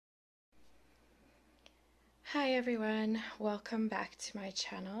Hi everyone, welcome back to my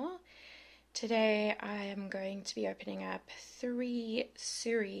channel. Today I am going to be opening up 3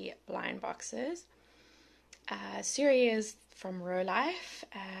 Suri blind boxes. Suri is from Rolife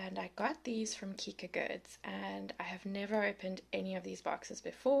and I got these from Kika Goods, and I have never opened any of these boxes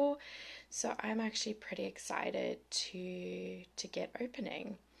before, so I'm actually pretty excited to get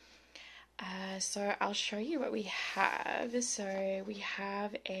opening. So I'll show you what we have. So we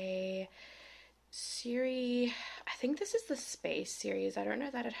have a Suri, I think this is the Space series. I don't know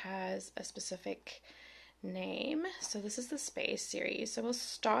that it has a specific name. So this is the Space series. So we'll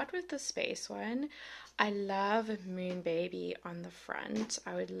start with the Space one. I love Moon Baby on the front.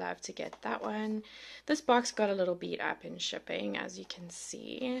 I would love to get that one. This box got a little beat up in shipping, as you can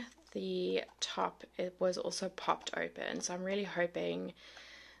see. The top, it was also popped open. So I'm really hoping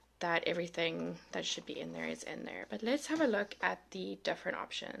that everything that should be in there is in there. But let's have a look at the different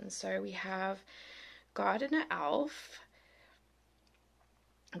options. So we have Gardener Elf,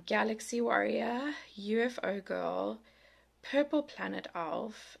 Galaxy Warrior, UFO Girl, Purple Planet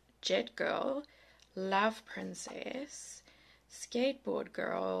Elf, Jet Girl, Love Princess, Skateboard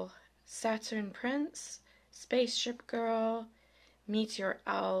Girl, Saturn Prince, Spaceship Girl, Meteor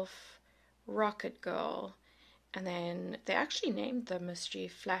Elf, Rocket Girl, and then they actually named the mystery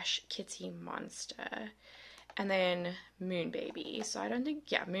Flash Kitty Monster, and then Moon Baby. So I don't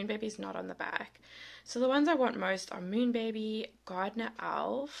think, yeah, Moon Baby's not on the back. So the ones I want most are Moon Baby, Gardener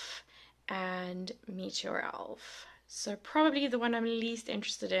Elf, and Meteor Elf. So probably the one I'm least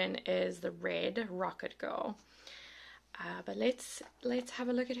interested in is the red Rocket Girl. But let's have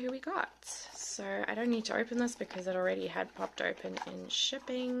a look at who we got. So I don't need to open this because it already had popped open in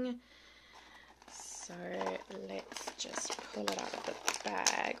shipping. So let's just pull it out of the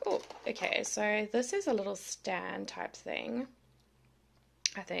bag. Oh, okay, so this is a little stand type thing,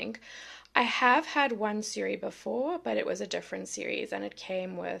 I think. I have had one Suri before, but it was a different series and it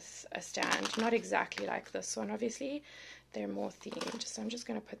came with a stand. Not exactly like this one, obviously. They're more themed, so I'm just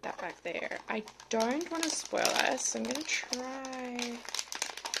going to put that back there. I don't want to spoil us, so I'm going to try,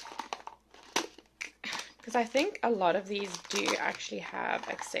 because I think a lot of these do actually have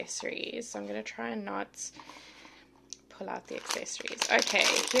accessories, so I'm going to try and not pull out the accessories. Okay,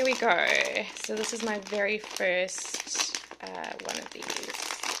 here we go. So this is my very first one of these.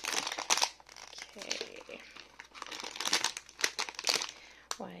 Okay.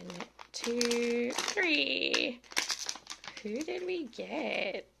 1, 2, 3. Who did we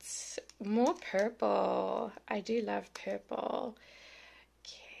get? More purple. I do love purple.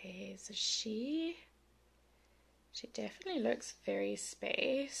 Okay, so she definitely looks very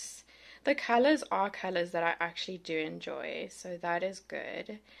space. The colors are colors that I actually do enjoy, so that is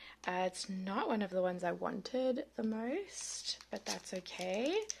good. It's not one of the ones I wanted the most, but that's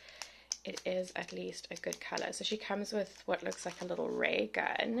okay. It is at least a good color. So she comes with what looks like a little ray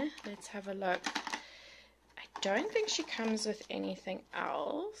gun. Let's have a look. I don't think she comes with anything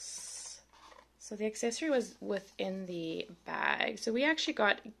else. So the accessory was within the bag. So we actually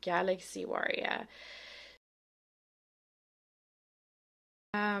got Galaxy Warrior.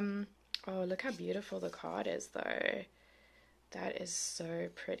 Oh, look how beautiful the card is though. That is so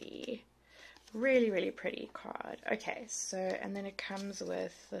pretty. Really, really pretty card. Okay, so, and then it comes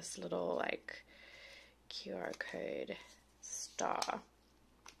with this little like QR code star.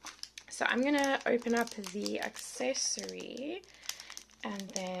 So I'm gonna open up the accessory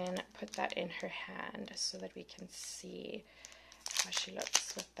and then put that in her hand so that we can see how she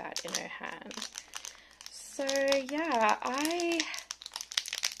looks with that in her hand. So yeah,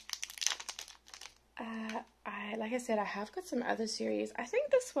 like I said, I have got some other series. I think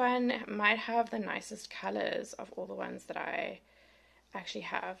this one might have the nicest colors of all the ones that I actually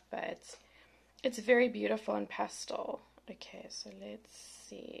have, but it's very beautiful and pastel. Okay, so let's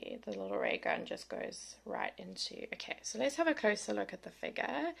see. The little ray gun just goes right into... Okay, so let's have a closer look at the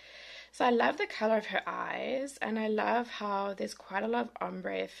figure. So I love the color of her eyes, and I love how there's quite a lot of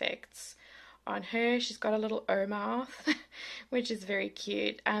ombre effects on her. She's got a little O mouth, which is very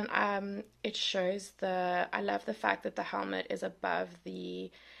cute, and it shows I love the fact that the helmet is above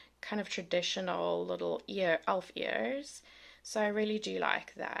the kind of traditional little elf ears, so I really do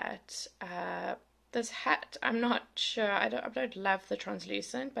like that. This hat, I'm not sure, I don't love the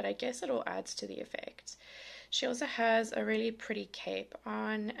translucent, but I guess it all adds to the effect. She also has a really pretty cape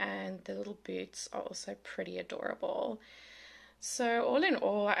on, and the little boots are also pretty adorable. So all in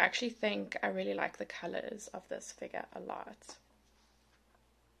all, I actually think I really like the colors of this figure a lot.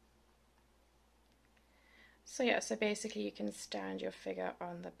 So yeah, so basically you can stand your figure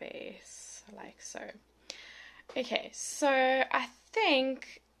on the base like so. Okay, so I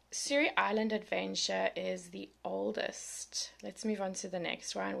think Suri Island Adventure is the oldest. Let's move on to the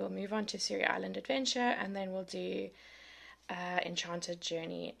next one. We'll move on to Suri Island Adventure, and then we'll do Enchanted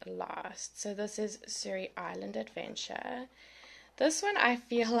Journey last. So this is Suri Island Adventure. This one I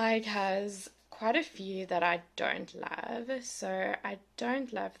feel like has quite a few that I don't love. So I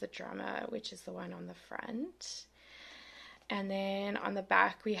don't love the drummer, which is the one on the front. And then on the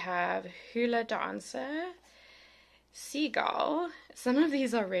back we have Hula Dancer, Seagull. Some of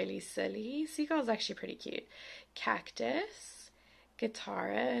these are really silly. Seagull's actually pretty cute. Cactus,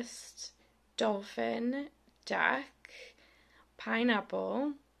 Guitarist, Dolphin, Duck,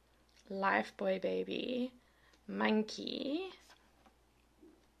 Pineapple, Lifebuoy Baby, Monkey,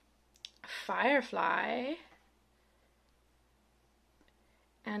 Firefly,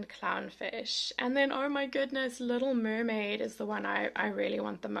 and Clownfish. And then, oh my goodness, Little Mermaid is the one I really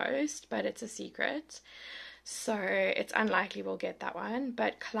want the most, but it's a secret. So it's unlikely we'll get that one.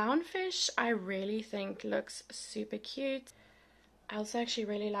 But Clownfish I really think looks super cute. I also actually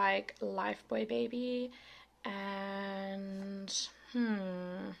really like Lifebuoy Baby. And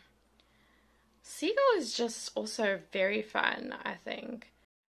Seagull is just also very fun, I think.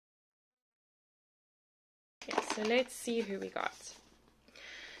 Okay, so let's see who we got.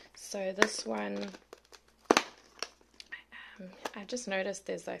 So this one, I just noticed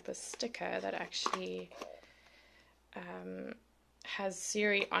there's like this sticker that actually has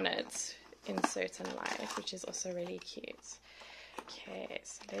Suri on it in certain life, which is also really cute. Okay,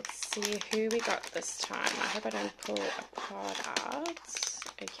 so let's see who we got this time. I hope I don't pull a card out.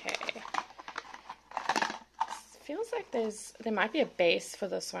 Okay. Feels like there might be a base for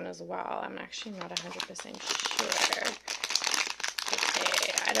this one as well. I'm actually not 100% sure.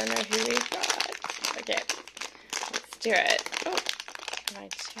 Okay, I don't know who we've got. Okay, let's do it. Oh, my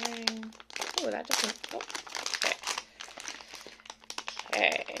turn. Oh, that doesn't. Oh, okay.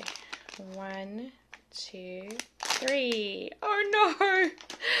 Okay. 1, 2, 3. Oh no!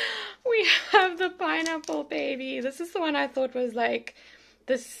 We have the Pineapple Baby. This is the one I thought was like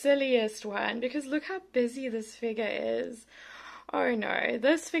the silliest one, because look how busy this figure is. Oh no,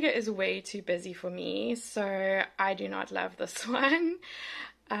 this figure is way too busy for me, so I do not love this one.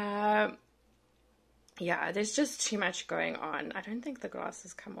 Yeah, there's just too much going on. I don't think the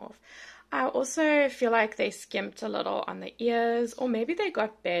glasses come off. I also feel like they skimped a little on the ears, or maybe they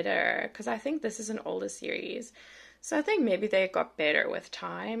got better, because I think this is an older series. So I think maybe they got better with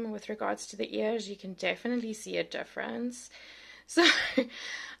time with regards to the ears. You can definitely see a difference. So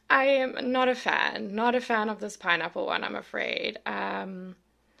I am not a fan of this pineapple one, I'm afraid. I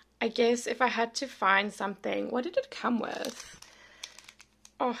guess if I had to find something, what did it come with?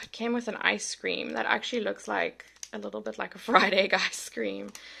 Oh, it came with an ice cream that actually looks like a little bit like a fried egg ice cream.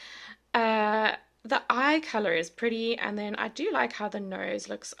 The eye color is pretty, and then I do like how the nose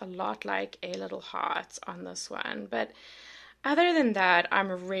looks a lot like a little heart on this one, but other than that,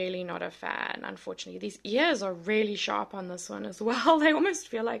 I'm really not a fan, unfortunately. These ears are really sharp on this one as well. They almost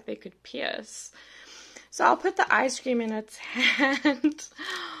feel like they could pierce. So I'll put the ice cream in its hand.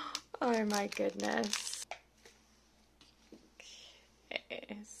 Oh my goodness.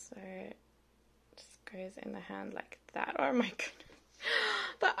 Okay, so it just goes in the hand like that. Oh my goodness.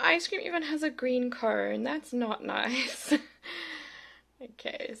 The ice cream even has a green cone. That's not nice.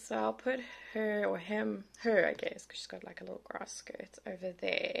 Okay, so I'll put her, or him, her I guess, because she's got like a little grass skirt over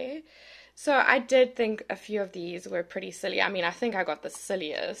there. So I did think a few of these were pretty silly. I mean, I think I got the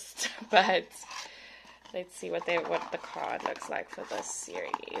silliest, but let's see what the card looks like for this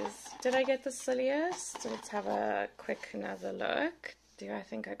series. Did I get the silliest? Let's have a quick another look. Do I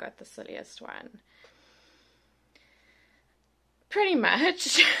think I got the silliest one? Pretty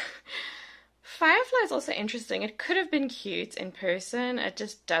much. Firefly is also interesting. It could have been cute in person. It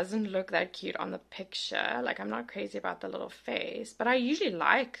just doesn't look that cute on the picture. Like, I'm not crazy about the little face, but I usually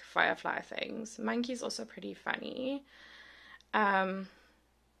like Firefly things. Monkey's also pretty funny. But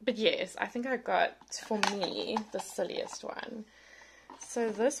yes, I think I got, for me, the silliest one. So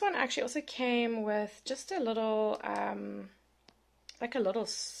this one actually also came with just a little, like a little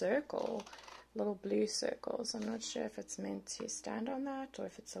circle. Little blue circles. I'm not sure if it's meant to stand on that or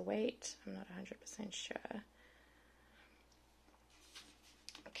if it's a weight. I'm not 100% sure.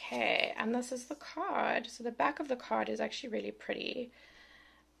 Okay, and this is the card. So the back of the card is actually really pretty.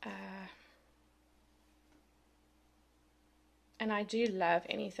 And I do love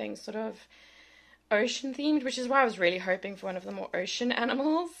anything sort of ocean themed, which is why I was really hoping for one of the more ocean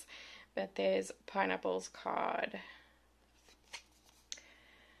animals. But there's Pineapple's card.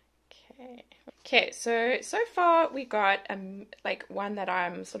 Okay, so far we got like one that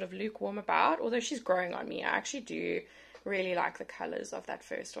I'm sort of lukewarm about, although she's growing on me. I actually do really like the colors of that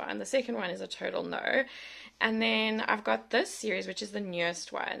first one. The second one is a total no. And then I've got this series, which is the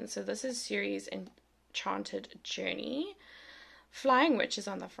newest one. So this is series Enchanted Journey. Flying Witch is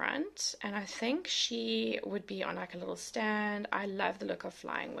on the front, and I think she would be on like a little stand. I love the look of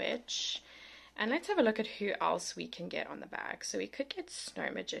Flying Witch. And let's have a look at who else we can get on the back. So we could get Snow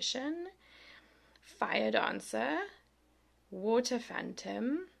Magician, Fire Dancer, Water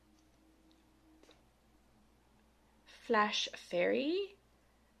Phantom, Flash Fairy,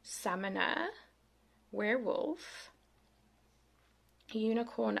 Summoner, Werewolf,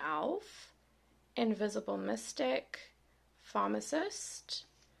 Unicorn Elf, Invisible Mystic, Pharmacist,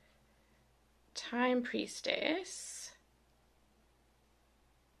 Time Priestess,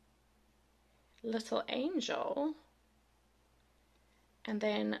 Little Angel, and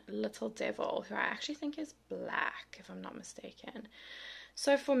then Little Devil, who I actually think is black, if I'm not mistaken.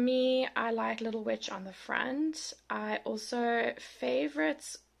 So for me, I like Little Witch on the front. I also,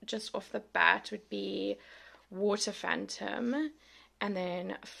 favorites just off the bat would be Water Phantom, and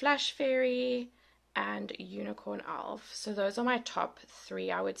then Flash Fairy, and Unicorn Elf. So those are my top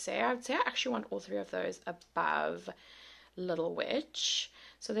three, I would say. I actually want all three of those above Little Witch.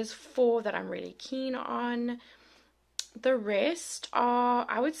 So there's four that I'm really keen on. The rest are,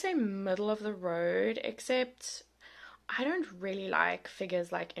 I would say, middle of the road, except I don't really like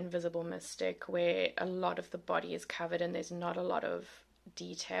figures like Invisible Mystic, where a lot of the body is covered and there's not a lot of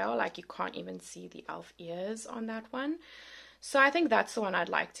detail. Like you can't even see the elf ears on that one. So I think that's the one I'd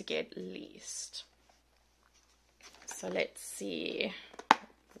like to get least. So let's see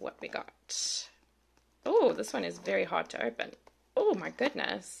what we got. Oh, this one is very hard to open. Oh my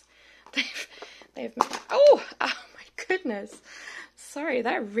goodness. They've oh my goodness. Sorry,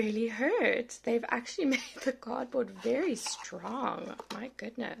 that really hurt. They've actually made the cardboard very strong. My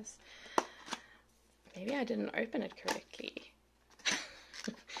goodness. Maybe I didn't open it correctly.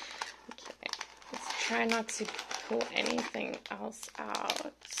 Okay, let's try not to pull anything else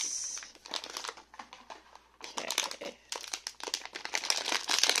out. Okay.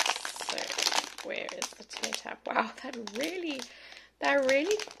 So, where is the toe tap? Wow, that really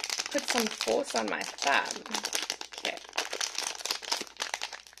put some force on my thumb. Okay.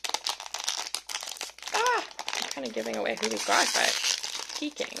 I'm kind of giving away who we got by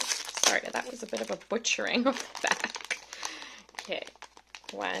peeking. Sorry, that was a bit of a butchering of the back. Okay.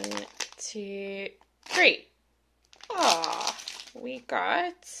 1, 2, 3. Oh, we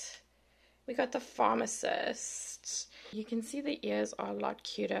got the Pharmacist. You can see the ears are a lot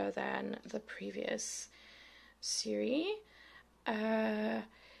cuter than the previous Suri.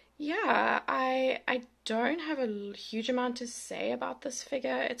 Yeah, I don't have a huge amount to say about this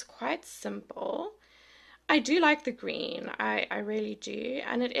figure. It's quite simple. I do like the green. I really do.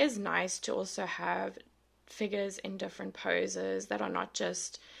 And it is nice to also have figures in different poses that are not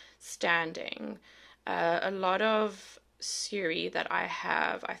just standing. A lot of Suri that I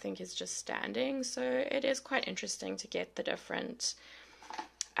have, I think, is just standing. So it is quite interesting to get the different,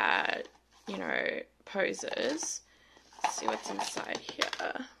 poses. Let's see what's inside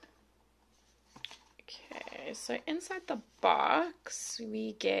here. Okay, so inside the box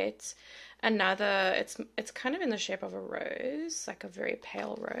we get another, it's kind of in the shape of a rose, like a very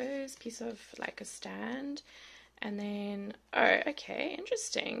pale rose, piece of like a stand. And then, oh, okay,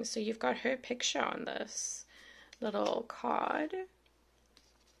 interesting. So you've got her picture on this little card.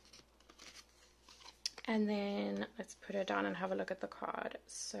 And then let's put her down and have a look at the card.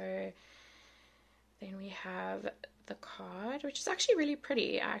 So then we have the card, which is actually really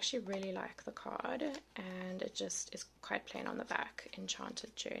pretty. I actually really like the card, and it just is quite plain on the back.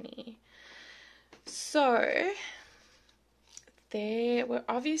 Enchanted Journey. So there were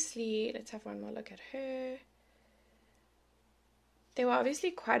obviously, let's have one more look at her. There were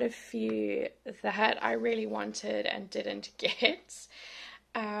obviously quite a few that I really wanted and didn't get.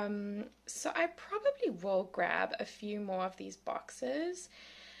 So I probably will grab a few more of these boxes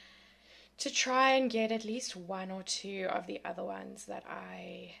to try and get at least one or two of the other ones that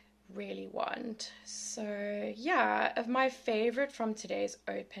I really want. So yeah, my favorite from today's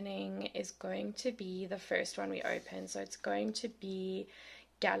opening is going to be the first one we opened. So it's going to be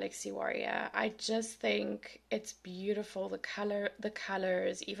Galaxy Warrior. I just think it's beautiful. The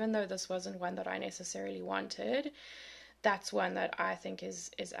colors, even though this wasn't one that I necessarily wanted, that's one that I think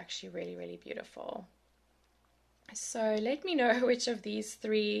is actually really, really beautiful. So let me know which of these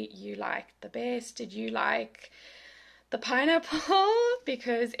three you liked the best. Did you like the pineapple?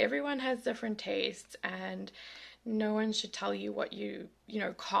 Because everyone has different tastes and no one should tell you what you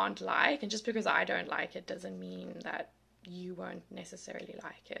can't like. And just because I don't like it doesn't mean that you won't necessarily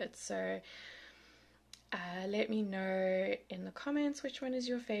like it. So Let me know in the comments which one is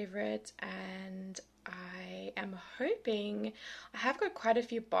your favorite, and I am hoping, I have got quite a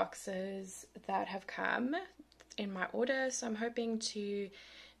few boxes that have come in my order, so I'm hoping to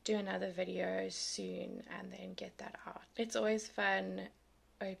do another video soon and then get that out. It's always fun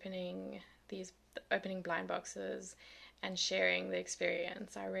opening blind boxes and sharing the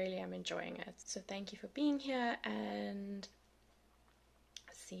experience. I really am enjoying it. So thank you for being here, and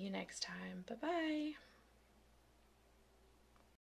see you next time. Bye bye.